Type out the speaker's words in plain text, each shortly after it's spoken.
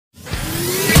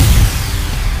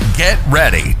Get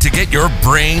ready to get your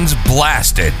brains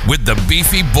blasted with the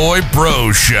Beefy Boy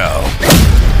Bros Show.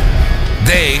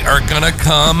 They are gonna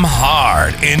come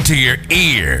hard into your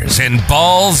ears and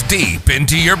balls deep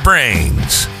into your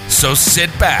brains. So sit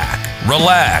back,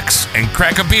 relax, and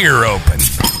crack a beer open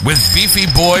with Beefy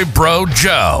Boy Bro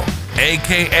Joe,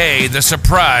 a.k.a. the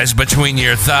surprise between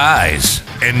your thighs,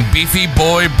 and Beefy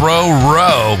Boy Bro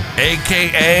Ro,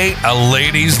 a.k.a. a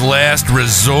lady's last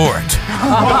resort.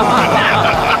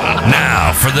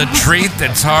 Now for the treat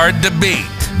that's hard to beat,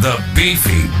 the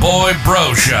Beefy Boy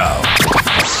Bro Show.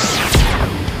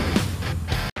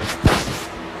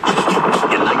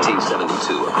 In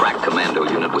 1972, a crack commando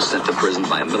unit was sent to prison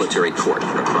by a military court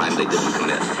for a crime they didn't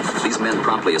commit. These men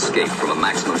promptly escaped from a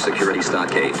maximum security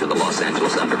stockade to the Los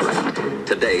Angeles underground.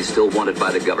 Today, still wanted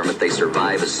by the government, they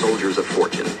survive as soldiers of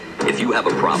fortune. If you have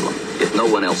a problem, if no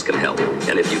one else can help,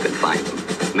 and if you can find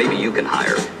them, maybe you can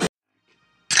hire.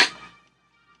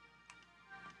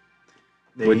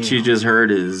 What you just heard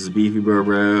is Beefy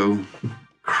Bro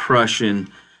crushing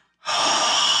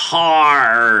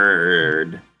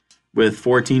hard with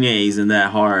 14 A's in that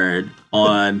hard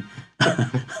on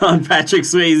on Patrick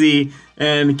Swayze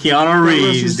and Keanu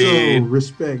Reeves, dude.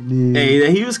 Respect, dude.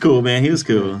 Hey, he was cool, man. He was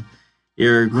cool.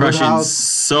 You're crushing Roadhouse.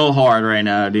 so hard right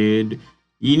now, dude.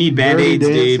 You need Band-Aids,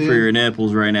 dude, for your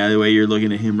nipples right now, the way you're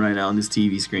looking at him right now on this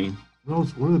TV screen. What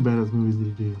are the badass movies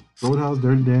did he do? Roadhouse,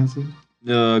 Dirty Dancing?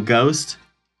 Ghost?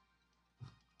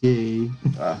 Gay.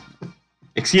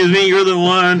 Excuse me, you're the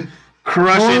one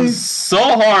crushing so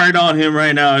hard on him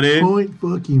right now, dude. Point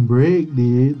fucking Break,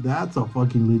 dude. That's a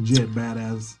fucking legit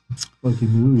badass fucking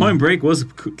movie. Point Break was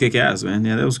kick-ass, man.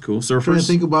 Yeah, that was cool. I'm trying to Surfers,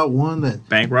 think about one that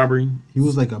bank robbery, he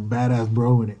was like a badass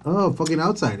bro in it. Oh, fucking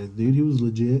Outsiders, dude. He was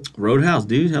legit. Roadhouse,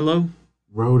 dude. Hello.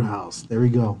 Roadhouse. There we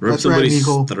go. Rip That's right, somebody's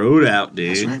Nico. throat out, dude.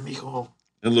 That's right, Nico.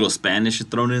 A little Spanish is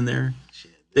thrown in there.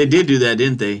 They did do that,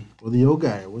 didn't they? Well, the old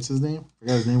guy. What's his name? I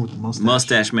forgot his name with the mustache.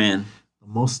 Mustache Man.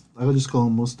 I would just call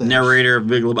him Mustache. Narrator of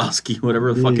Big Lebowski,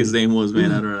 whatever the fuck Yeah. his name was,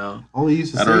 man. I don't know. All he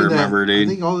used to I say don't that, remember, dude.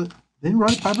 I think didn't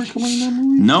Roddy Piper come in that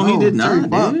movie? No, he did Terry not,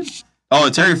 Funk. dude. Oh,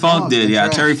 Terry Funk did, that's yeah.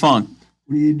 right. Terry Funk.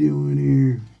 What are you doing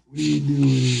here? What are you doing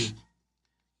here?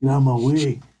 Get out of my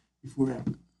way before you're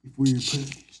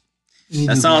punished.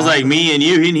 That sounds like me and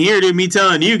you in here, dude. Me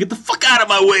telling you, get the fuck out of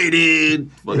my way, dude.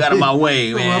 Fuck out of my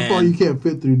way, My fault, man. you can't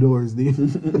fit through doors, dude.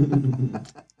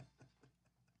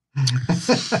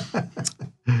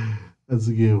 That's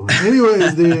a good one.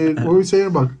 Anyways, dude, what were we saying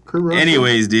about Kurt Russell?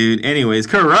 Anyways,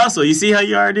 Kurt Russell, you see how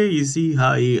you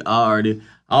are, dude?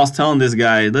 I was telling this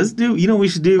guy, let's do, you know what we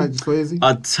should do? Patrick Swayze?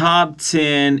 A top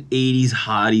 10 80s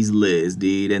hotties list,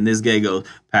 dude. And this guy goes,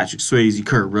 Patrick Swayze,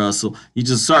 Kurt Russell. You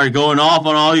just started going off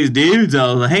on all these dudes. I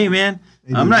was like, hey, man,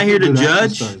 Hey, I'm dude, not here to those are good action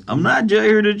judge. stars, dude. I'm not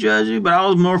here to judge you, but I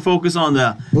was more focused on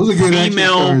the Those are good action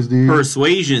female stars, dude.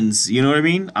 persuasions. You know what I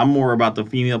mean? I'm more about the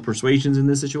female persuasions in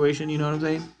this situation. You know what I'm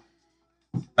saying?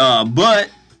 But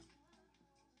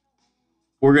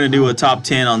we're going to do a top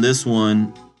 10 on this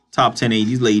one. Top 10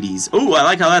 80s ladies. Oh, I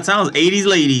like how that sounds. 80s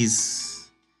ladies.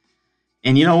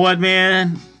 And you know what,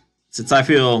 man? Since I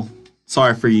feel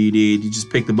sorry for you, dude, you just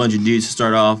picked a bunch of dudes to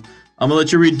start off. I'm going to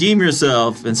let you redeem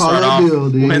yourself and start off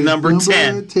with number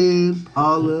 10. 10,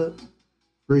 Paula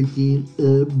freaking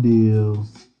Abdul.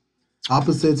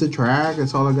 Opposites attract.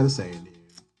 That's all I got to say,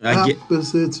 dude.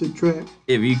 Opposites attract.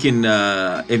 If you can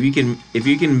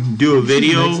do a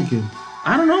video. Mexican.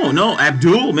 I don't know. No,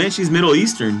 Abdul, man, she's Middle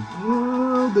Eastern.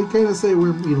 Well, they kind of say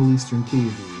we're Middle Eastern too,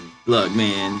 dude. Look,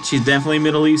 man, she's definitely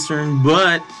Middle Eastern,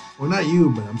 but Well, not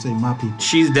you, but I'm saying my people.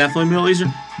 she's definitely Middle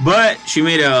Eastern. But she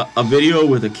made a video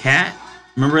with a cat.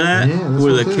 Remember that? Yeah, that's with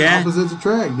what a I'm saying. cat. Opposites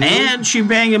attract, dude. And she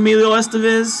banged Emilio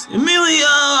Estevez. She's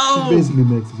Emilio! basically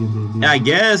Mexican, dude. I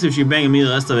guess if she banged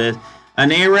Emilio Estevez.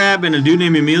 An Arab and a dude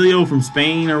named Emilio from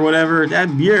Spain or whatever,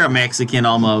 you're a Mexican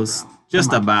almost.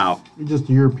 Just about. You're just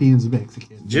Europeans,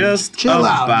 Mexican. dude. Just Chill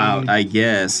about, out, dude. I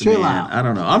guess, Chill man. out. I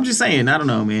don't know. I'm just saying. I don't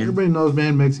know, man. Everybody knows,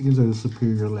 man, Mexicans are the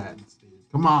superior Latins, dude.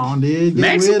 Come on, dude. Get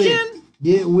Mexican? with it.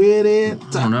 Get with it.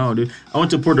 I don't know, dude. I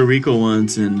went to Puerto Rico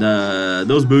once, and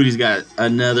those booties got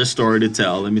another story to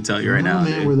tell. Let me tell you right now,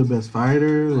 man, dude. we're the best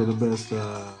fighters. We're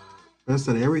the best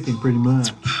at everything, pretty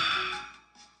much.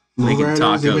 Making Lowriders,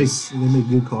 tacos. They make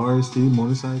good cars, too.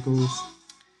 Motorcycles.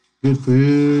 Good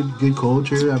food. Good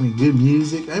culture. I mean, good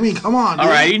music. I mean, come on, dude.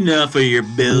 All right, enough of your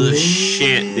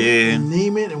bullshit, dude.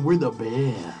 Name it, and we're the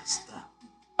best.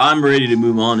 I'm ready to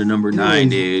move on to number 9,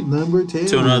 dude. Number 10.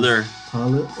 To another.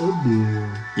 Paula Abdul.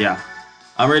 Yeah.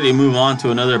 I'm ready to move on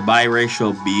to another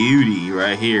biracial beauty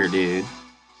right here, dude.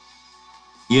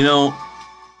 You know,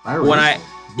 when I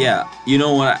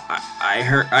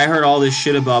I heard all this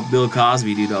shit about Bill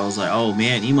Cosby, dude. I was like, oh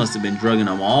man, he must have been drugging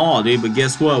them all, dude. But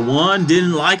guess what? One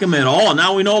didn't like him at all.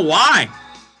 Now we know why.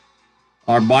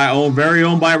 Our very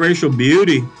own biracial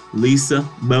beauty, Lisa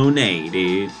Bonet,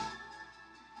 dude.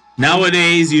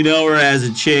 Nowadays, you know her as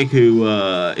a chick who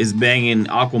is banging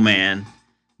Aquaman.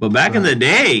 But back in the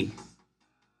day,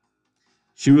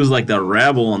 she was like the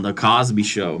rebel on the Cosby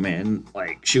Show, man.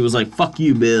 Like, she was like, fuck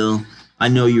you, Bill. I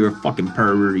know you're a fucking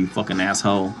pervert, you fucking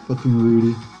asshole. Fucking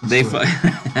Rudy.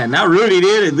 Not Rudy,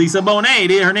 dude. Lisa Bonet,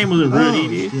 dude. Her name wasn't Rudy,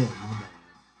 dude. Shit.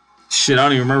 Shit, I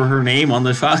don't even remember her name on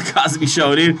the Cosby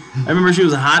Show, dude. I remember she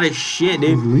was hot as shit,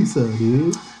 dude. It was Lisa,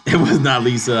 dude. It was not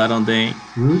Lisa, I don't think.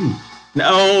 Rudy.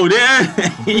 No,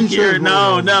 dude. Sure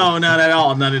no, not at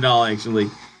all. Not at all,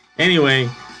 actually. Anyway,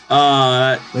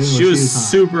 she was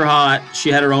super hot.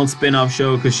 She had her own spin-off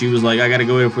show because she was like, I gotta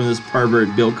go away from this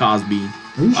pervert Bill Cosby.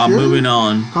 I'm moving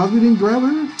on. Cosby didn't grab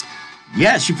her?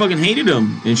 Yeah, she fucking hated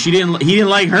him, and he didn't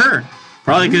like her.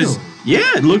 Probably because,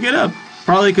 look it up.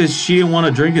 Probably because she didn't want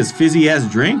to drink his fizzy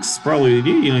ass drinks. Probably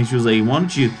did. You know, she was like, why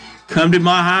don't you come to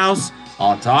my house?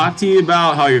 I'll talk to you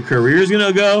about how your career's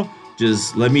gonna go.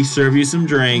 Just let me serve you some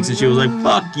drinks. And she was like,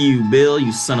 fuck you, Bill,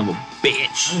 you son of a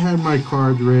bitch. I had my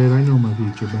cards read. I know my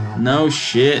future, Bill. No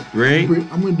shit, right?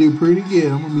 I'm gonna do pretty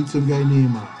good. I'm gonna meet some guy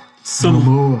named some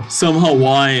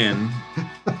Hawaiian.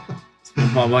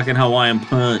 Some fucking Hawaiian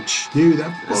punch. Dude,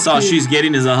 that's all she's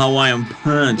getting is a Hawaiian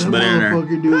punch. But in her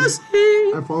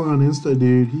I follow on Insta,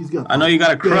 dude. He's got. I know you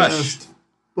got a crush.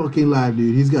 Fucking live,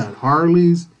 dude. He's got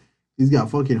Harleys. He's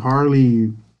got fucking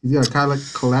Harley. He's got a kind of like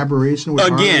collaboration with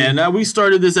Harley. We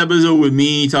started this episode with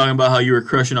me talking about how you were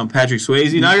crushing on Patrick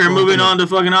Swayze. Now you're moving on to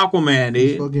fucking Aquaman,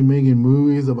 dude. He's fucking making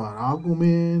movies about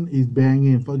Aquaman. He's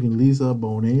banging fucking Lisa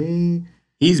Bonet.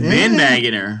 He's been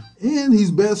bagging her. And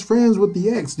he's best friends with the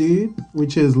ex, dude,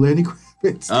 which is Lenny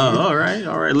Kravitz. Oh, all right.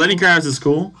 Lenny Kravitz is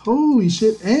cool. Holy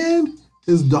shit. And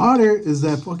his daughter is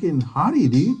that fucking hottie,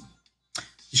 dude.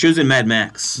 She was in Mad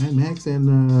Max. And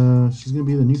she's going to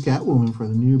be the new Catwoman for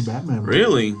the new Batman movie.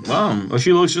 Really? Wow. Well,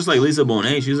 she looks just like Lisa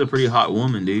Bonet. She's a pretty hot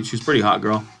woman, dude. She's a pretty hot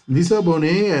girl. Lisa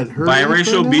Bonet at her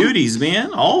biracial beauties,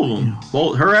 man. All of them. Yeah.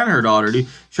 Both her and her daughter, dude.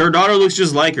 Her daughter looks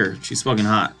just like her. She's fucking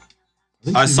hot.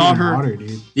 I saw her. Hotter,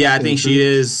 dude. Yeah, I think she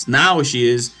is. Now she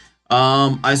is.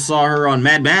 I saw her on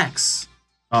Mad Max.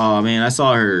 Oh, man. I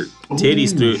saw her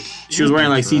titties through. She was wearing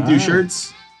like see-through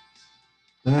shirts.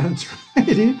 That's right,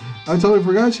 dude. I totally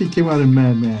forgot she came out in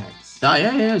Mad Max. Oh,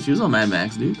 yeah. She was on Mad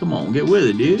Max, dude. Come on. Get with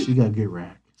it, dude. She got good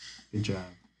rack. Good job.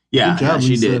 Yeah, good job,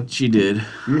 she did. She did.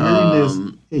 You're hearing this.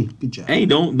 Hey, good job. Hey,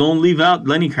 don't leave out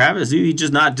Lenny Kravitz, dude. He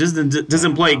just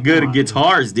doesn't play good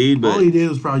guitars, dude. But all he did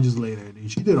was probably just lay there,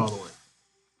 dude. She did all the work.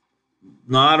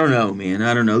 No, I don't know, man.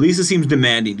 I don't know. Lisa seems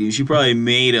demanding, dude. She probably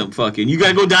made him fucking. You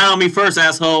gotta go down on me first,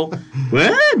 asshole.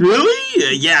 What?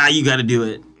 Really? Yeah, you gotta do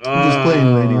it. I'm just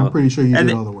playing, lady. I'm pretty sure you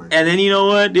did all the work. And then you know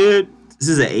what, dude? This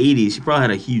is the 80s. She probably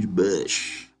had a huge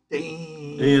bush. Damn.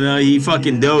 You know, he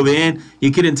fucking dove in.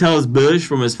 You couldn't tell his bush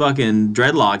from his fucking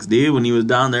dreadlocks, dude, when he was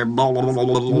down there. He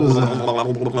was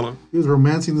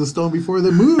romancing the stone before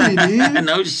the movie, dude.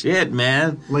 No shit,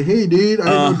 man. Like, hey, dude,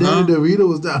 I didn't know Danny DeVito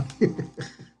was down here.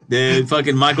 Dude,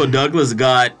 fucking Michael Douglas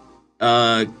got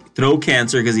throat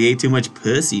cancer because he ate too much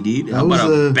pussy, dude. How about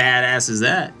a badass is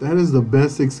that? That is the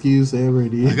best excuse ever,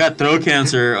 dude. I got throat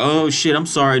cancer. Oh, shit, I'm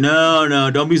sorry.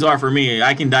 No, don't be sorry for me.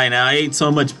 I can die now. I ate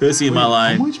so much pussy in my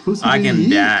life. How much pussy I did can he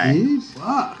die. Eat, dude?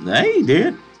 Fuck. Hey,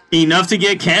 dude. Enough to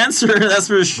get cancer, that's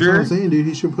for sure. That's what I'm saying, dude.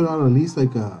 He should put out at least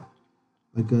like a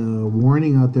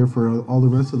warning out there for all the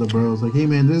rest of the bros. Like, hey,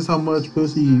 man, this is how much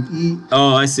pussy you eat.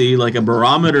 Oh, I see. Like a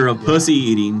barometer of pussy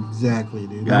eating. Exactly,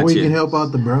 dude. That way you can help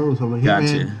out the bros. So like, hey,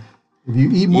 man, if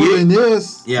you eat more than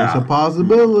this, there's a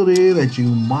possibility that you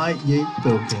might get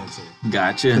throat cancer.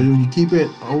 Gotcha. So when you keep it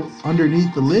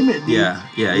underneath the limit, dude,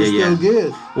 it's still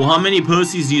good. Well, how many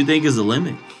pussies do you think is the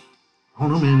limit? I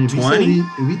don't know, man. If 20?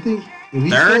 If he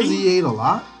says he ate a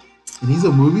lot, and he's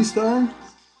a movie star.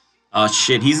 Oh,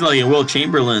 shit. He's like in Will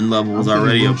Chamberlain levels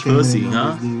already of pussy,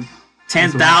 huh?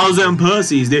 10,000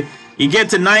 pussies, dude. You get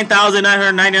to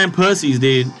 9,999 pussies,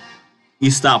 dude.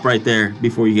 You stop right there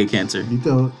before you get cancer.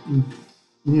 You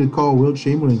need to call Will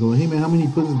Chamberlain and go, hey, man, how many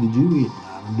pussies did you eat?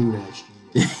 Nah, don't do that shit.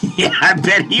 Yeah, I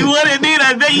bet he wouldn't, dude.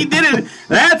 I bet he didn't.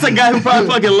 That's a guy who probably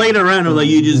fucking laid around and like,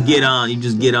 you just get on. You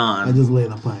just get on. I just lay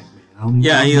the plank.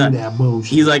 That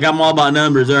bullshit. He's like, I'm all about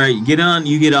numbers. All right, get on,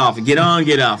 you get off. Get on,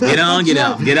 get off. Get on, get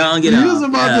off. Get on, get off. He was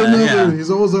about the number. He's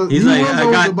always about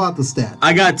the stat.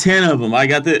 I got 10 of them.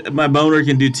 My boner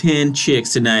can do 10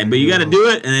 chicks tonight. But you got to do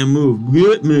it and then move.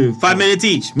 Do it, move. 5 minutes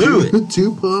each. Move it.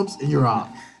 2 pumps and you're off.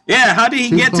 Yeah, how did he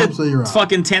get pumps and you're to out.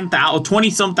 fucking 10,000,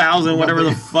 20-some thousand, whatever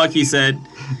the fuck he said?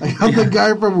 I got the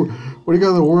guy from what do you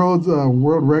got the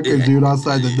world record dude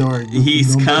outside the door.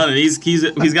 He's counting.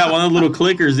 He's got one of the little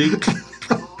clickers, dude.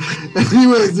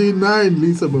 Anyways, dude, 9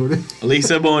 Lisa Bonet.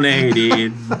 Lisa Bonet,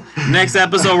 dude. Next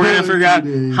episode, we're gonna figure out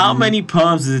how many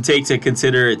pumps does it take to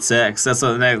consider it sex. That's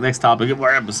the next topic of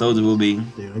our episodes will be.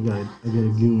 Dude, I got a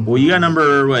good one. Well, you got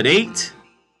number 8? This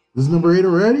is number 8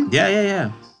 already?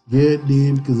 Yeah. Get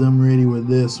deep, because I'm ready with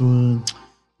this one.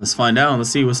 Let's find out. Let's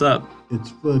see what's up. It's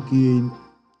fucking...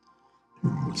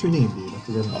 What's her name, dude? I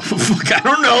forgot her name. Fuck, I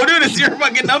don't know, dude. It's your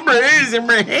fucking number. It is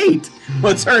number 8.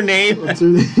 What's her name? What's her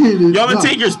name? Dude? Y'all gonna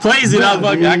take your place, dude.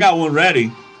 I got one ready.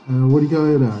 What do you call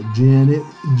it? Janet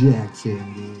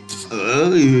Jackson, dude. Oh,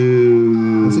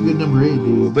 That's a good number 8,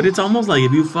 dude. But it's almost like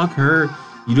if you fuck her,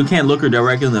 you can't look her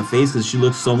directly in the face because she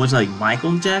looks so much like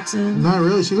Michael Jackson. Not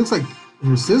really. She looks like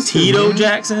her sister. Tito man.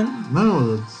 Jackson?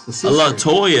 No, the sister.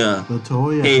 LaToya.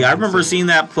 LaToya. Hey, I remember seeing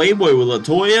that Playboy with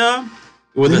LaToya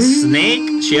with a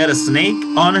snake. She had a snake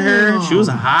on her. She was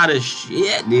hot as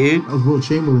shit, dude. That was Will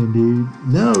Chamberlain, dude.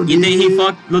 No, dude. You think he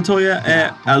fucked LaToya?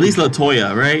 At least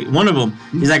LaToya, right? One of them.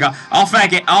 He's like, I'll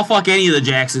fuck any of the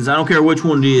Jacksons. I don't care which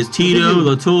one it is. Tito,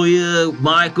 LaToya,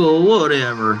 Michael,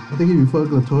 whatever. I think if you fuck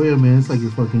LaToya, man, it's like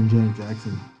you're fucking Janet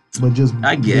Jackson. But just...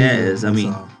 I guess. I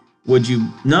mean, would you...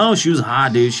 No, she was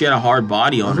hot, dude. She had a hard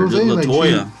body on her. Just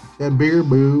LaToya. She had bigger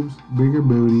boobs, bigger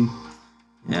booty.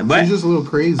 Yeah, but she's just a little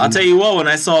crazy. I'll tell you what, when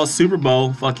I saw Super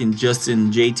Bowl, fucking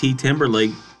Justin JT Timberlake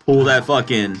pull that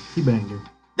fucking... He banged her.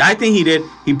 I think he did.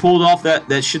 He pulled off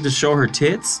that shit to show her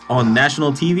tits on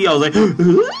national TV. I was like,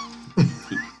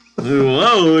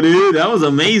 whoa, dude, that was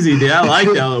amazing, dude. I like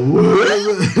that.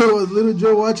 Was Little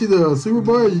Joe watching the Super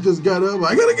Bowl? You just got up.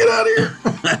 I gotta get out of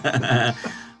here.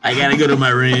 I gotta go to my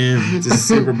room. It's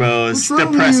Super Bowl. It's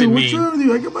depressing me. What's wrong with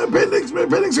you? I got my appendix. My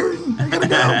appendix hurting. I gotta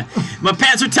go. My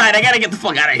pants are tight. I gotta get the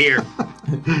fuck out of here.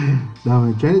 No,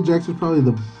 man, Janet Jackson's probably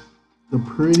the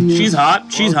prettiest. She's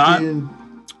hot. She's hot.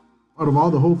 Out of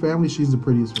all the whole family, she's the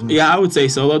prettiest one. Yeah, I would say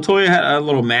so. LaToya had a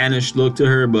little mannish look to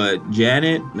her, but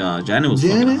Janet was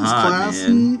fucking hot,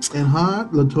 classy man. and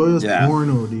hot. LaToya's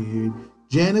porno, dude.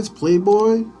 Janet's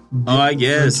Playboy. Oh, I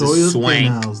guess. LaToya's Swank.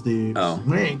 Penthouse, dude. Oh.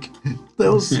 Swank.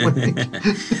 That was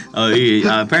Swank. Oh,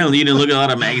 yeah. Apparently you didn't look at a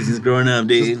lot of magazines growing up,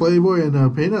 dude. Just Playboy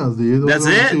and Penthouse, dude. That's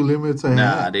are the it? two limits I had.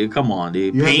 Nah, dude, come on,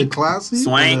 dude. You Pink, had the classy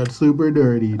Swank. and super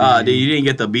dirty. Dude, you didn't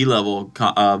get the B-level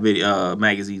video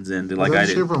magazines in, dude, like I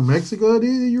did. Shit from Mexico,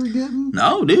 dude, that you were getting?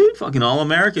 No, dude. Fucking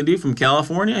all-American, dude, from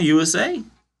California, USA.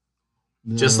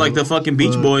 No, Just like the fucking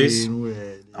Beach Boys.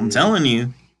 I'm telling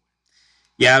you.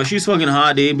 Yeah, she's fucking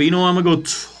hot, dude. But you know what? I'm going to go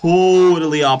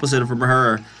totally opposite from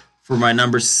her for my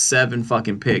number 7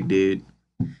 fucking pick, dude.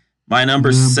 My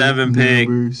number 7 pick.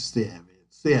 Number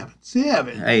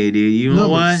 7. Hey, dude, you know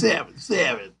what?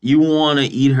 7. You want to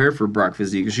eat her for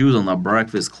breakfast, dude, because she was on the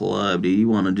Breakfast Club, dude. You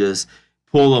want to just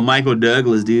pull a Michael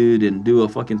Douglas, dude, and do a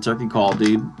fucking turkey call,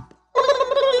 dude.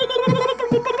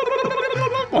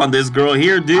 On this girl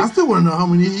here, dude. I still want to know how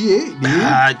many he ate,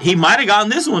 dude. He might have gotten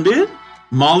this one, dude.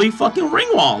 Molly fucking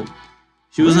Ringwald.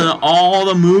 She was in all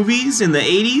the movies in the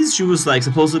 80s. She was like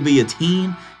supposed to be a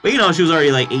teen. But you know, she was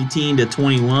already like 18 to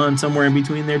 21, somewhere in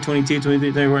between there, 22,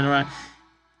 23, 31, around.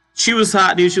 She was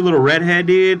hot, dude. She a little redhead,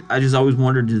 dude. I just always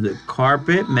wondered, did the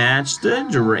carpet match the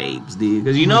drapes, dude?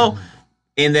 Because you know,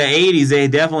 in the 80s, they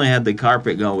definitely had the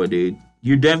carpet going, dude.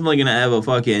 You're definitely going to have a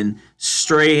fucking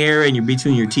stray hair in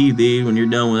between your teeth, dude, when you're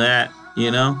done with that,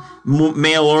 you know?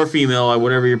 Male or female, or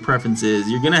whatever your preference is.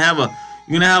 You're going to have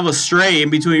a stray in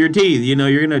between your teeth. You know,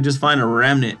 you're going to just find a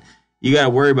remnant. You got to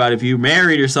worry about if you're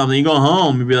married or something. You go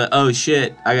home and be like, oh,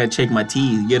 shit, I got to check my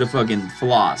teeth. Get a fucking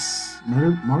floss.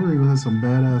 Margaret has some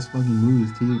badass fucking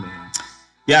movies, too, man.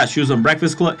 Yeah, she was on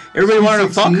Breakfast Club. Everybody wanted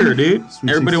to fuck her, dude.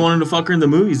 Everybody wanted to fuck her in the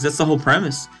movies. That's the whole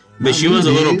premise. But she was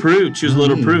a little prude. She was a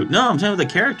little prude. No, I'm talking about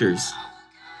the characters.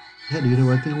 Yeah, dude,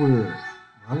 I think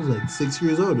I was like 6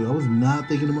 years old, dude. I was not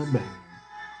thinking about banging.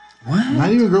 What?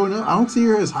 Not even growing up. I don't see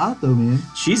her as hot though, man.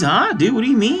 She's hot, dude. What do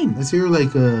you mean? I see her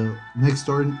like next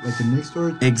door, like a next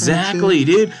door. Exactly,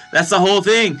 dude. That's the whole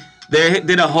thing. They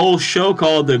did a whole show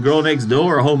called The Girl Next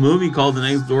Door, a whole movie called The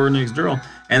Next Door Next Girl,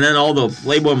 and then all the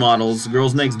Playboy models,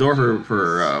 girls next door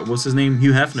for what's his name,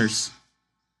 Hugh Hefner's.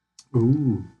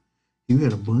 Ooh, you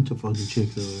had a bunch of fucking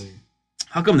chicks over there.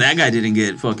 How come that guy didn't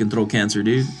get fucking throat cancer,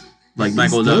 dude? Like He's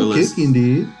Michael still Douglas. Kicking,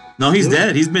 dude. No, he's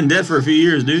dead. He's been dead for a few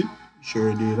years, dude.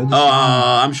 Sure, dude.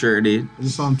 I'm sure, dude. I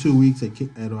just saw him 2 weeks at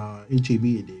HEB,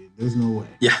 dude. There's no way.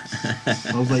 Yeah.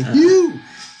 I was like, you,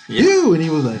 and he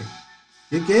was like,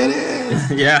 you get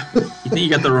it. Yeah. You think you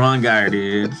got the wrong guy,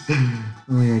 dude.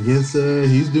 I mean, I guess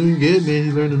he's doing good, man.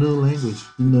 He learned another language.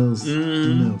 Who knows?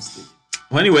 Who knows, dude?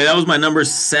 Well, anyway, that was my number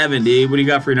 7, dude. What do you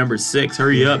got for your number 6?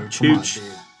 Hurry up, Chooch.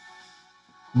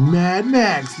 Mad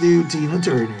Max, dude. Tina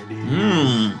Turner,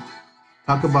 dude.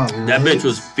 Talk about legs. That bitch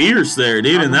was fierce there,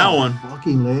 dude, in that one.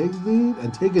 Fucking legs, dude.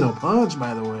 And taking a punch,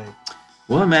 by the way.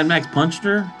 What? Mad Max punched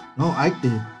her? No, Ike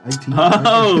did.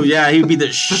 Oh, yeah. He beat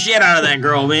the shit out of that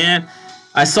girl, man.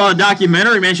 I saw a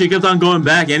documentary, man. She kept on going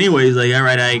back anyways. Like, all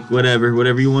right, Ike,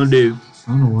 whatever you want to do.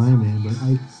 I don't know why, man, but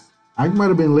Ike might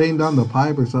have been laying down the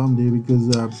pipe or something, dude, because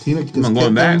Tina just kept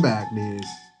going back, dude.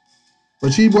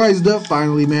 But she wised up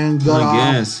finally, man. Got off.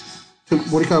 I guess.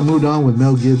 Moved on with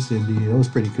Mel Gibson, dude. That was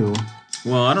pretty cool.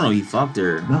 Well, I don't know. He fucked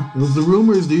her. No, it was the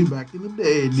rumors, dude, back in the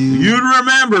day, dude. You'd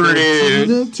remember, dude.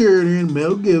 Tina Turner and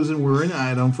Mel Gibson were an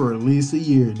item for at least a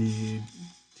year, dude.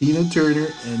 Tina Turner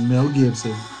and Mel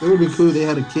Gibson. It would have been cool. They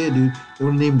had a kid, dude. They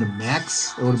would have named him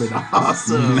Max. That would have been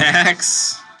awesome.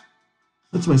 Max?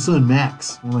 That's my son,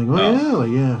 Max. I'm like,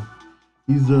 yeah.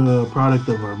 He's a product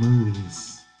of our movies.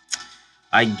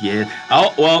 I get.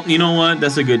 Oh well, you know what?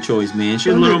 That's a good choice, man. She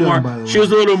was a little more. She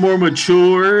was a little more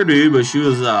mature, dude. But she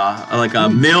was like a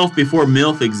MILF before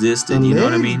MILF existed. You know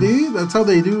what I mean? Dude, that's how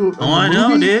they do. Oh, I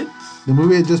know, dude. The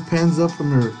movie, it just pans up from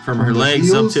her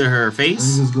legs heels, up to her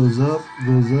face. And it just goes up.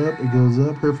 It goes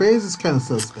up. Her face is kind of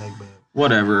suspect, but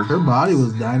whatever. Her body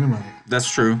was dynamite. That's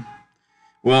true.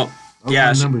 Well,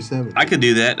 yeah, number 7. I could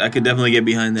do that. I could definitely get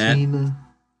behind that. Tina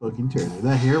fucking Turner.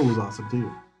 That hair was awesome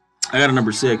too. I got a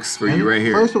number 6 for you right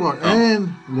here. First of all,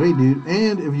 wait, dude.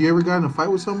 And if you ever got in a fight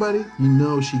with somebody, you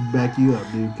know she'd back you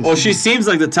up, dude. Well, she seems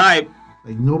like the type.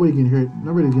 Like nobody's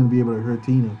gonna be able to hurt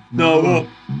Tina. No, well,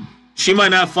 she might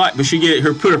not fight, but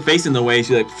put her face in the way.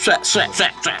 She's like, slap.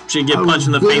 She'd get punched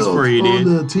in the face for you, dude.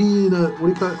 On the Tina, what do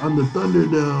you call it? On the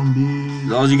Thunderdome, dude. As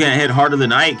long as you can't hit harder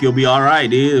than Ike, you'll be all right,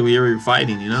 dude. When you're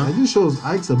fighting, you know. It just shows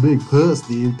Ike's a big puss,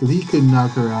 dude, because he couldn't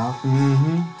knock her out.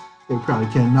 They probably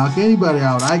can't knock anybody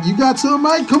out. Ike, you got some,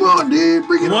 Ike? Come on, dude.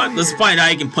 Bring it on. Let's find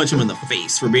Ike and punch him in the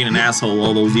face for being an asshole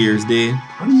all those years, dude.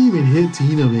 How do you even hit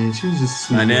Tina, man? She was just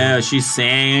sweet. I know. She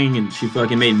sang and she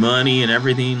fucking made money and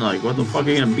everything. Like, what the fuck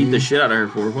are you going to beat the shit out of her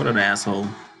for? What an asshole.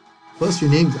 Plus,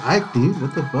 your name's Ike, dude.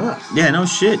 What the fuck? Yeah, no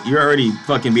shit. You're already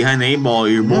fucking behind the 8 ball.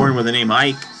 You're born with the name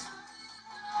Ike.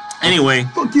 Anyway.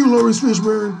 Fuck you, Lawrence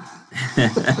Fishburne.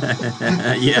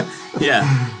 Yeah.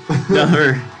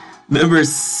 Number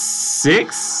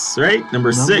 6, right?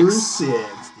 Number 6. Number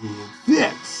 6, dude.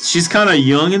 6. She's kind of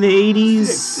young in the 80s.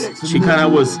 6. She kind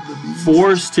of was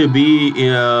forced to be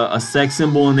a sex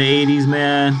symbol in the 80s,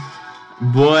 man.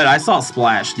 But I saw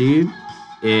Splash, dude.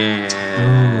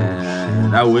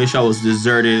 And I wish I was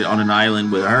deserted on an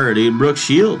island with her, dude. Brooke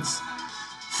Shields.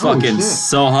 Fucking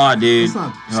so hot, dude. That's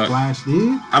not Splash,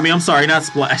 dude. I mean, I'm sorry, not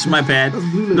Splash. My bad.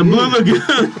 The Blue Lagoon.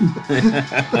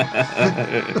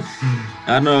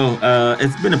 I know.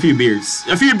 It's been a few beers.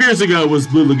 A few beers ago was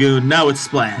Blue Lagoon. Now it's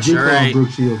Splash. All right. Brooke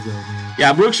Shields, though, man.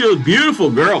 Yeah, Brooke Shields, beautiful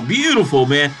girl, beautiful,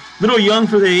 man. Little young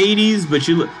for the 80s, but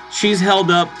she's held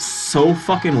up so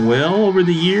fucking well over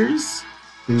the years.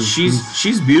 Dude,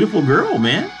 she's beautiful girl,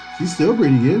 man. She's still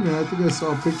pretty good, man. I think I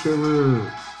saw a picture of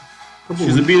her.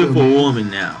 She's a beautiful woman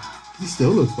now. She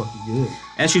still looks fucking good.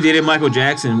 And she dated Michael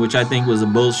Jackson, which I think was a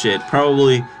bullshit.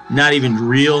 Probably not even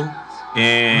real.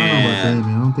 And I don't know about that,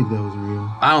 man. I don't think that was real.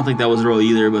 I don't think that was real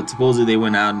either, but supposedly they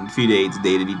went out and a few dates,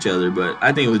 dated each other. But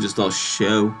I think it was just all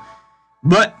show.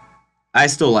 But I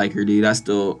still like her, dude. I'd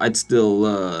still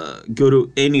go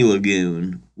to any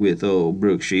lagoon with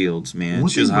Brooke Shields, man.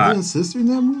 She's hot. Brother and sister in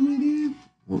that movie,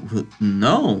 dude?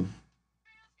 No.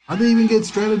 How'd they even get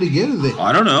stranded together then?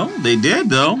 I don't know. They did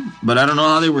though, but I don't know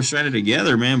how they were stranded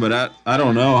together, man. But I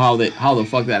don't know how the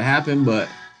fuck that happened, but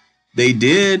they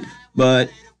did. But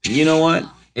you know what?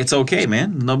 It's okay,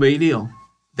 man. No big deal.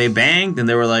 They banged and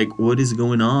they were like, "What is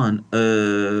going on?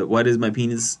 Why does my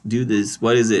penis do this?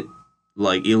 What is it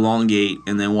like elongate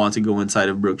and then want to go inside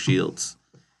of Brooke Shields?"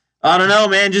 I don't know,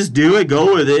 man. Just do it.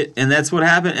 Go with it. And that's what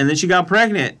happened. And then she got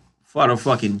pregnant. What a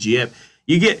fucking jip.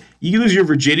 You lose your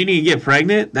virginity and get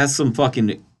pregnant? That's some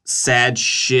fucking sad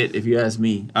shit, if you ask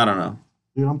me. I don't know.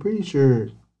 Dude, I'm pretty sure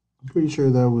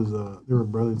that was they were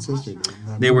brother and sister. Dude,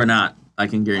 they were not. I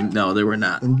can guarantee. No, they were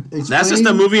not. That's just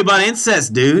a movie about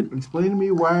incest, dude. Explain to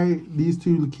me why these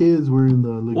two kids were in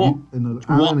the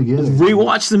island together.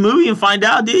 Rewatch the movie and find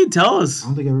out, dude. Tell us. I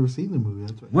don't think I've ever seen the movie.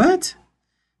 That's right. What?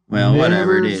 Well,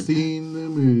 whatever, dude. Never seen the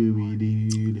movie,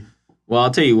 dude. Well,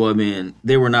 I'll tell you what, man.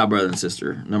 They were not brother and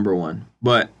sister, number one.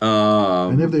 But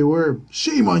and if they were,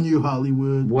 shame on you,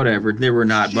 Hollywood. Whatever, they were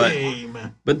not. Shame.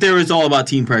 But there was all about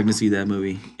teen pregnancy, that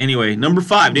movie. Anyway, number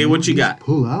 5, dude. What you got?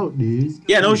 Pull out, dude.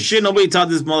 Yeah, no shit. Nobody taught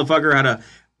this motherfucker how to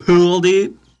pool,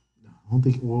 dude. I don't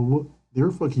think. Well, what, they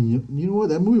were fucking young. You know what?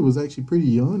 That movie was actually pretty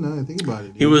young. Now that I think about it.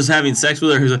 Dude. He was having sex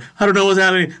with her. He was like, I don't know what's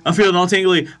happening. I'm feeling all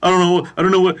tingly. I don't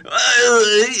know what.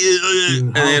 Dude,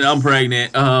 and then I'm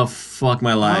pregnant. Oh, fuck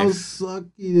my life. How sucky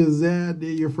is that?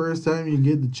 Dude? Your first time you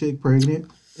get the chick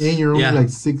pregnant, and you're only like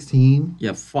 16.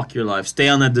 Yeah, fuck your life. Stay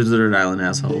on that desert island,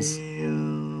 assholes.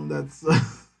 Damn, that's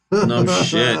no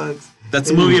shit. That's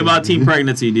a movie about teen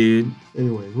pregnancy, dude.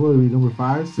 Anyways, what are we? Number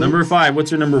 5? 6? Number 5.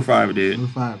 What's your number 5, dude?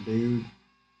 Number 5, dude.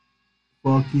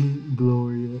 Fucking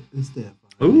Gloria Estefan.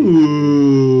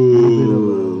 Ooh. A bit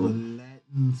of a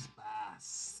Latin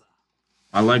spice.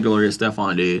 I like Gloria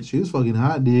Estefan, dude. She was fucking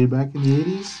hot, dude. Back in the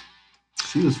 80s,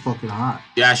 she was fucking hot.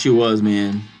 Yeah, she was,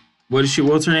 man. What's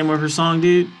her name of her song,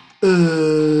 dude? I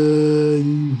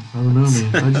don't know,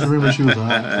 man. I just remember she was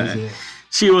hot. That was it.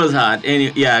 She was hot.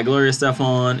 And yeah, Gloria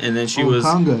Estefan, and then she was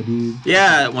conga, dude.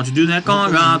 Yeah, why don't you do that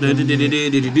conga? Do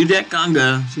that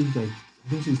conga. She's like, I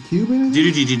think she's Cuban.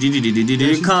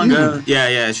 Conga.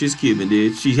 Yeah, she's Cuban,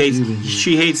 dude. She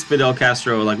hates Fidel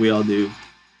Castro like we all do.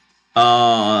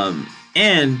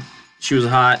 And she was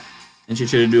hot, and she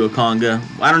tried to do a conga.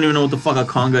 I don't even know what the fuck a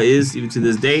conga is even to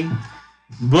this day,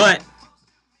 but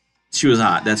she was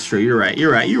hot. That's true. You're right. She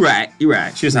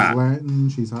was hot. Latin.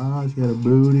 She's hot. She had a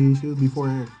booty. She was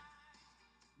before.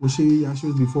 She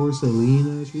was before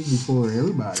Selena. She was before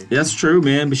everybody. That's true,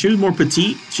 man. But she was more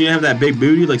petite. She didn't have that big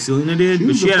booty like Selena did.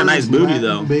 But she had a nice booty,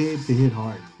 though. Babe to hit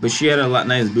hard. But she had a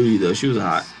nice booty, though. She was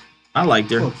hot. I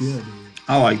liked her. Fuck yeah, dude.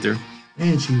 I liked her.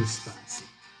 And she was spicy.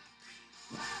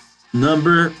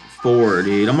 Number 4,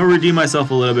 dude. I'm gonna redeem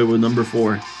myself a little bit with number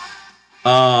 4.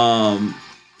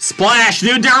 Splash,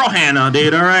 dude. Daryl Hannah,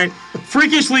 dude. All right.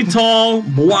 Freakishly tall,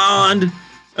 blonde.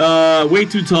 Way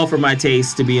too tall for my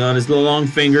taste, to be honest. Long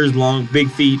fingers, big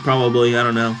feet, probably. I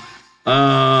don't know.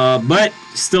 But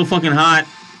still fucking hot.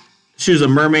 She was a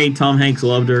mermaid. Tom Hanks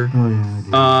loved her. Oh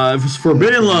yeah. It was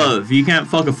forbidden love. You can't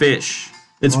fuck a fish.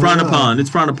 It's frowned upon. It's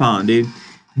frowned upon, dude.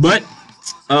 But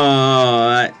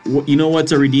you know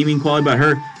what's a redeeming quality about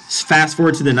her? Fast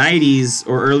forward to the 90s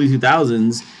or early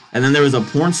 2000s, and then there was a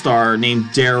porn star named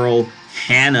Daryl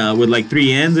Hannah with like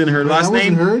 3 N's in her last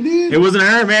name. Her, dude? It wasn't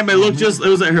her, man, but it looked just it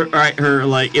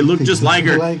looked just like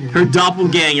her. Her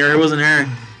doppelganger. It wasn't her.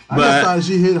 I just thought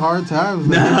she hit hard times.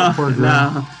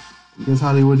 No. Guess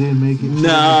Hollywood didn't make it.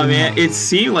 No, man. It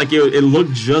seemed like it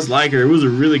looked just like her. It was a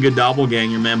really good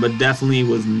doppelganger, man, but definitely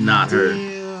was not her.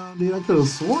 Damn, dude, I could have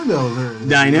sworn that was her.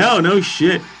 I know, no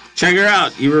shit. Check her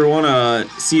out. You ever want to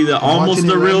see the almost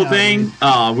the real thing? Dude.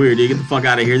 Oh, weird, dude. Get the fuck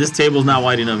out of here. This table's not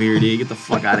wide enough here, dude. Get the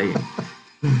fuck out of here.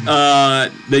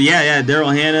 But yeah,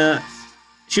 Daryl Hannah,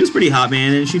 she was pretty hot,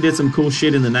 man, and she did some cool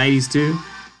shit in the 90s too.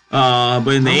 But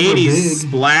in the 80s,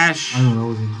 Splash. I don't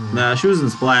know. Her. Nah, she was in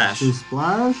Splash. She was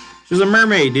Splash? She was a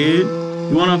mermaid, dude.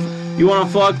 You wanna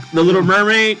fuck the Little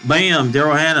Mermaid? Bam,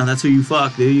 Daryl Hannah. That's who you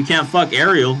fuck, dude. You can't fuck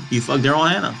Ariel. You fuck Daryl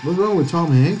Hannah. What's wrong with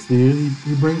Tom Hanks, dude?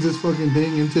 He brings this fucking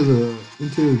thing into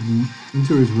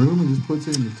his room and just puts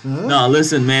it in the tub. No,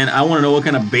 listen, man. I want to know what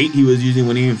kind of bait he was using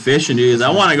when he was fishing, dude. I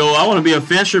want to be a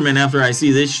fisherman after I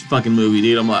see this fucking movie,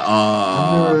 dude. I'm like,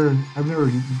 I've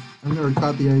never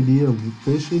caught the idea of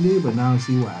fishing, dude, but now I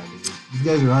see why, dude. These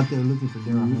guys are out there looking for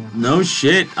Daryl Hannah. No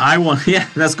shit.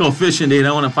 Let's go fishing, dude.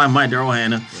 I want to find my Daryl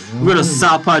Hannah. We're going to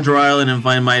South Padre Island and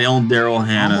find my own Daryl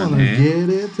Hannah. I'm going to get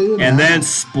it, too. And then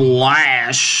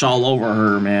splash all over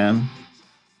her, man.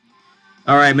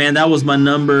 All right, man. That was my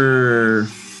number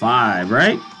 5,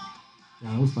 right?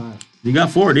 Yeah, that was 5. You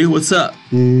got 4, dude. What's up?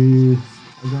 Dude,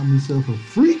 I got myself a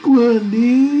freak one,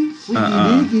 dude.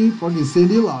 Freaky fucking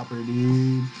Cyndi Lauper,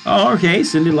 dude. Oh, okay.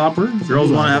 Cyndi Lauper.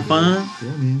 Girls want to have fun.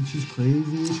 Yeah, man. She's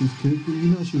crazy. She's cuckoo.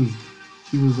 You know, she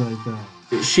was like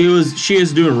She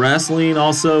was doing wrestling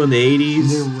also in the 80s.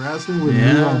 They're wrestling with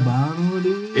Lil Albano,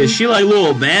 dude. Is she like Lil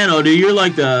Albano, dude? You're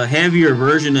like the heavier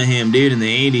version of him, dude, in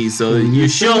the 80s. So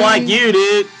she'll like you,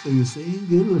 dude. So you're saying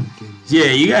good looking.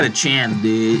 Yeah, you got a chance,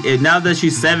 dude. And now that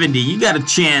she's 70, you got a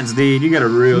chance, dude. You got a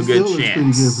real good chance.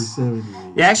 Pretty good for 70.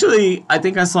 Yeah, actually, I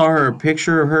think I saw a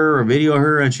picture of her, or a video of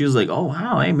her, and she was like, "Oh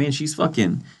wow, hey man, she's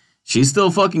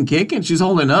still fucking kicking. She's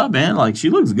holding up, man. Like she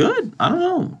looks good. I don't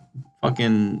know,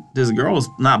 fucking this girl is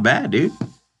not bad, dude."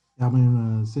 I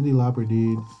mean, Cyndi Lauper,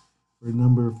 dude, for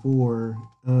number 4.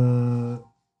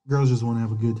 Girls just want to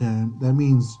have a good time. That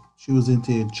means she was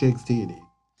into chicks titty.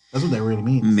 That's what that really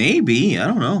means. Maybe, I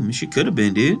don't know. I mean, she could have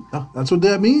been, dude. Oh, that's what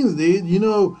that means, dude. You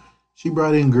know. She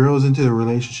brought in girls into the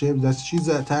relationship. She's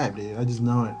that type, dude. I just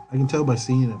know it. I can tell by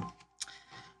seeing them.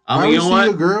 I always see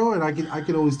a girl, and I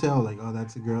can always tell, like, oh,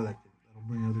 that's a girl that'll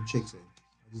bring other chicks in.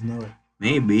 I just know it.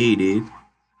 Maybe, dude.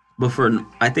 But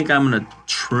I think I'm going to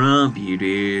trump you,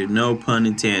 dude. No pun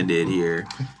intended here.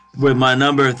 With my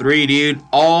number 3, dude,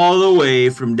 all the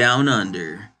way from down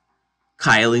under.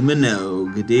 Kylie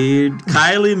Minogue, dude.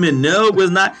 Kylie Minogue was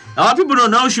not... A lot of people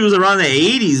don't know she was around the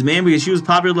 80s, man, because she was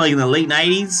popular like in the late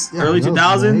 90s, early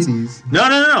 2000s.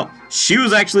 No. She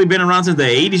was actually been around since the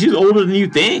 80s. She's older than you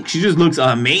think. She just looks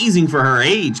amazing for her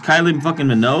age. Kylie fucking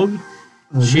Minogue.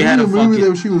 She had a movie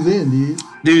that she was in, dude.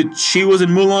 Dude, she was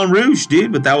in Moulin Rouge,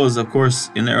 dude, but that was, of course,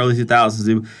 in the early 2000s,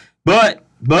 dude. But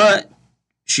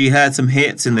she had some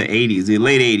hits in the 80s, dude.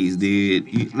 Late 80s,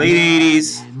 dude. Late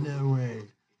 80s. No way.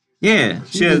 Yeah.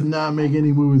 She did not make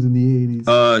any movies in the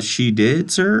 80s. She did,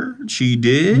 sir. She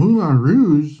did. Moulin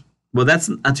Rouge? Well, that's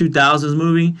a 2000s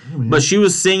movie. Yeah, but she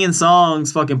was singing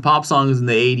songs, fucking pop songs in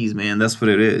the 80s, man. That's what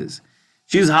it is.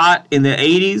 She was hot in the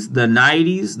 80s, the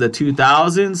 90s, the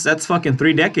 2000s. That's fucking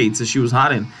 3 decades that she was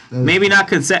hot in. Maybe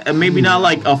not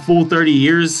like a full 30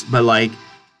 years, but like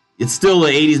it's still the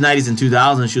 80s, 90s, and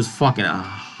 2000s. She was fucking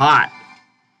hot.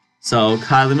 So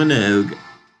Kylie Minogue,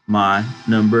 my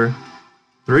number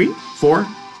 3, 4.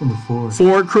 Number 4.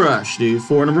 4 crush, dude.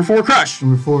 Number 4 crush.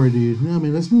 Number 4, dude. No,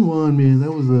 man, let's move on, man.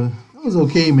 That was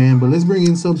okay, man. But let's bring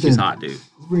in something. She's hot, dude.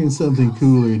 Let's bring in something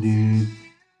cooler, dude.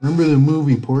 Remember the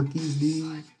movie Porky's,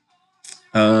 dude?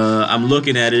 I'm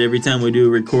looking at it every time we do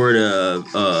record a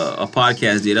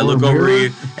podcast, dude. I look over here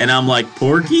and I'm like,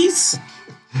 Porky's?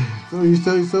 So you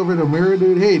tell yourself in the mirror,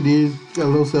 dude, hey, dude, you got a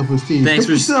low self-esteem. Thanks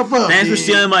for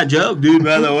stealing my joke, dude,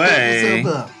 by the way.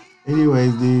 Yourself up.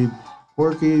 Anyways, dude,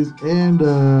 Porky's, and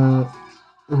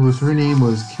her name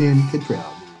was Kim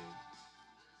Cattrall.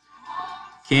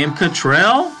 Kim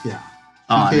Cattrall? Yeah.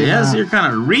 Oh, yes, you're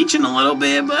kind of reaching a little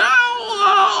bit, but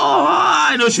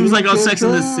I know she was like on Sex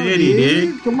in the City,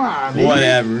 dude. Come on, dude.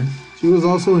 Whatever. She was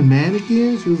also in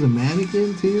Mannequin. She was a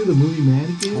mannequin, too, the movie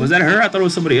Mannequin. Was that her? I thought it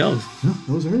was somebody else. No,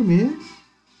 that was her, man.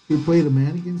 She played a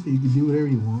mannequin so you could do whatever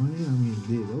you wanted. I mean,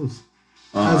 dude, that was...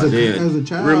 As a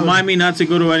child... Remind me not to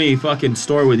go to any fucking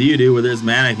store with you, dude, where there's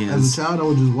mannequins. As a child, I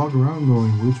would just walk around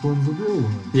going, which one's the real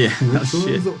one? Yeah,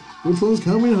 which one's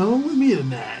coming home with me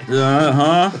tonight?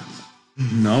 Uh-huh.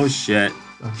 No shit.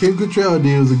 Kim Cattrall,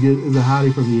 dude, is a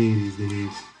hottie from the 80s, dude.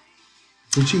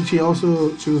 And she was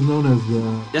known as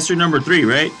the... That's your number 3,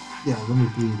 right? Yeah, number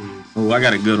 3, dude. Oh, I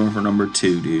got a good one for number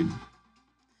 2, dude.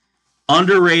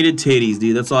 Underrated titties,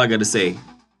 dude. That's all I got to say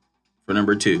for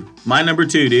number 2. My number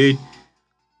 2, dude.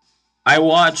 I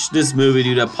watched this movie,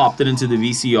 dude. I popped it into the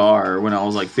VCR when I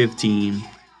was like 15.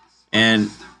 And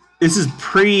this is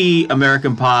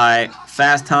pre-American Pie,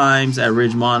 Fast Times at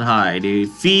Ridgemont High, dude.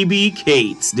 Phoebe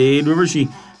Cates, dude. Remember she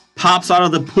pops out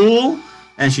of the pool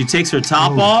and she takes her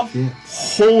top off? Shit.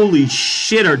 Holy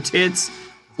shit, her tits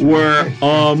were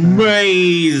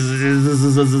amazing.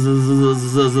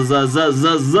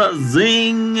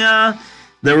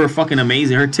 They were fucking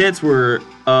amazing. Her tits were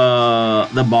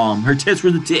the bomb. Her tits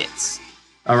were the tits.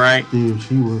 All right, dude,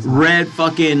 she was red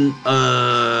fucking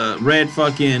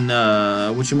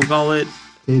whatchamacallit?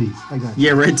 Titties. I got you.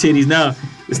 Yeah, red titties. No,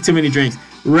 it's too many drinks.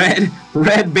 Red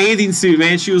bathing suit,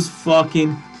 man. She was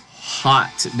fucking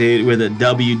hot, dude, with a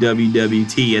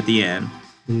WWWT at the end.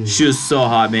 Dude. She was so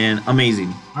hot, man.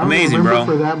 Amazing, amazing, bro.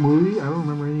 For that movie, I don't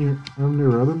remember any of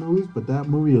their other movies, but that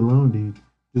movie alone, dude,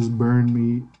 just burned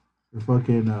me. Her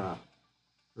fucking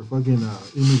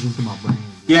image into my brain. Dude.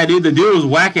 Yeah, dude, the dude was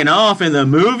whacking off in the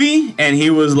movie, and he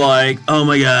was like, "Oh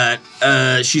my god,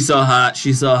 she's so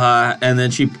hot, and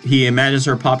then he imagines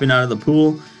her popping out of the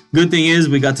pool. Good thing is,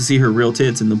 we got to see her real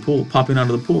tits in the pool, popping out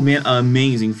of the pool, man.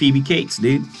 Amazing, Phoebe Cates,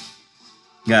 dude.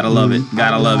 Gotta love it.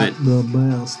 Gotta love it. The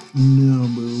best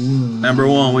number 1. Number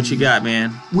 1, what you got,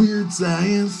 man? Weird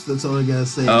Science. That's all I gotta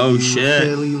say. Oh shit.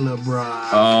 Kelly LeBron.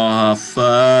 Oh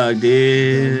fuck,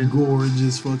 dude. That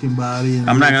gorgeous fucking body.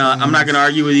 I'm not gonna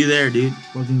argue with you there, dude.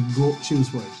 Fucking she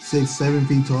was what, 6-7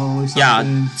 feet tall or something. Yeah,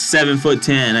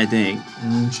 7'10", I think.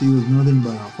 And she was nothing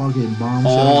but a fucking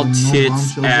bombshell. All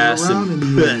tits, ass, and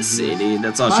pussy, dude.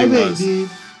 That's all she was. 5'8", dude.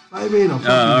 5'8", a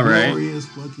fucking glorious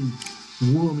fucking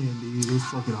woman, dude. It was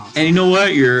fucking awesome. And you know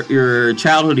what? Your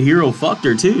childhood hero fucked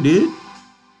her too, dude.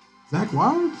 Zach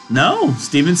Wilde? No,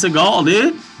 Steven Seagal,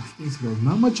 dude.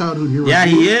 Not my childhood hero. Yeah,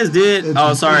 he is, dude.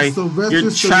 Sorry. Your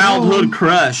childhood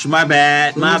crush. My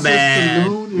bad.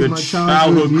 Your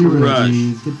childhood crush.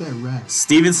 Get that right.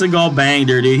 Steven Seagal banged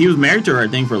her, dude. He was married to her, I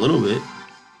think, for a little bit.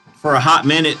 For a hot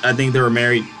minute, I think they were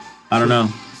married. I don't know.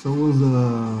 So was the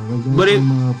guy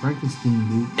from Frankenstein,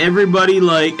 dude. Everybody,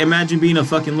 like, imagine being a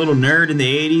fucking little nerd in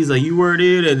the 80s, like you were,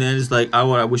 dude, and then it's like,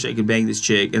 I wish I could bang this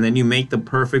chick. And then you make the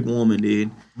perfect woman,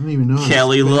 dude. I don't even know how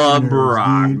Kelly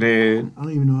LeBron, dude. I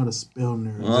don't even know how to spell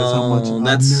nerd. That's how much a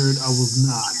nerd I was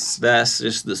not. that's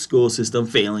just the school system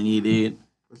failing you, dude.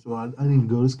 First of all, I didn't even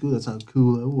go to school. That's how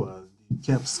cool it was. You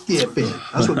kept skipping.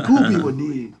 That's what cool people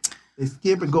did. They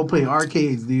skip and go play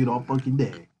arcades, dude, all fucking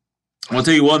day. I'll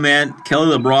tell you what, man.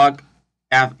 Kelly LeBrock,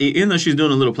 even though she's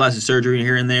doing a little plastic surgery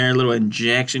here and there, a little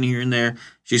injection here and there,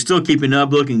 she's still keeping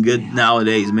up, looking good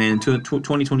nowadays, man. In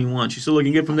 2021, she's still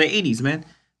looking good from the 80s, man.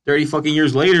 30 fucking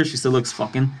years later, she still looks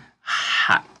fucking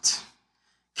hot.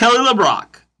 Kelly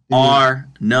LeBrock, our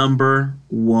number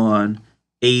one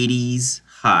 80s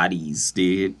hotties,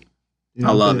 dude.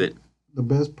 I love it. The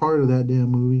best part of that damn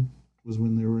movie was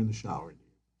when they were in the shower.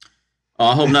 Oh,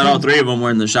 I hope not all three of them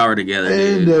were in the shower together,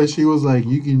 dude. And she was like,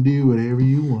 you can do whatever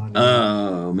you want.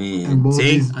 Oh, man.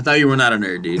 See? I thought you were not a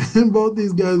nerd, dude. And both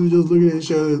these guys were just looking at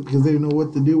each other because they didn't know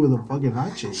what to do with a fucking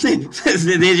hot chick.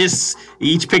 They just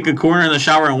each pick a corner in the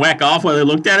shower and whack off while they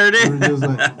looked at her, dude. Just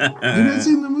like, you didn't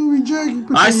see the movie, Jack?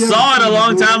 I saw it a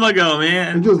long time ago,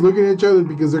 man. They're just looking at each other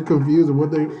because they're confused of what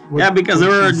they... Yeah, because they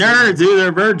were nerds, dude.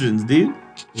 They're virgins, dude.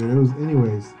 Yeah, it was...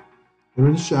 Anyways, they're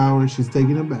in the shower. She's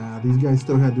taking a bath. These guys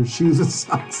still had their shoes and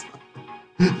socks on.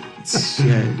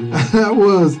 That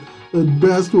was the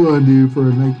best one, dude, for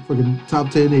like fucking top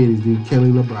 10 80s, dude.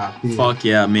 Kelly LeBrock. Dude. Fuck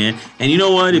yeah, man. And you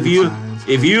know what? If you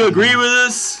agree with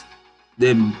us,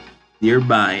 then you're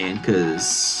buying,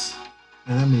 because...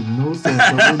 And that made no sense,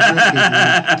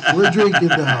 but we're drinking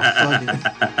now.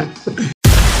 Fuck it.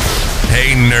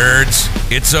 Hey, nerds,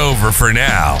 it's over for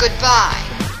now. Goodbye.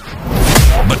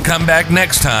 But come back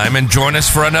next time and join us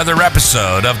for another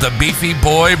episode of the Beefy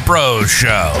Boy Bros Show.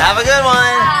 Have a good one.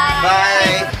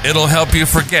 Bye. It'll help you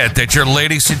forget that your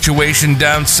lady situation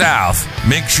down south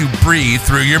makes you breathe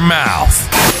through your mouth.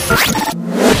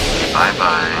 Bye-bye.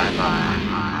 Bye-bye.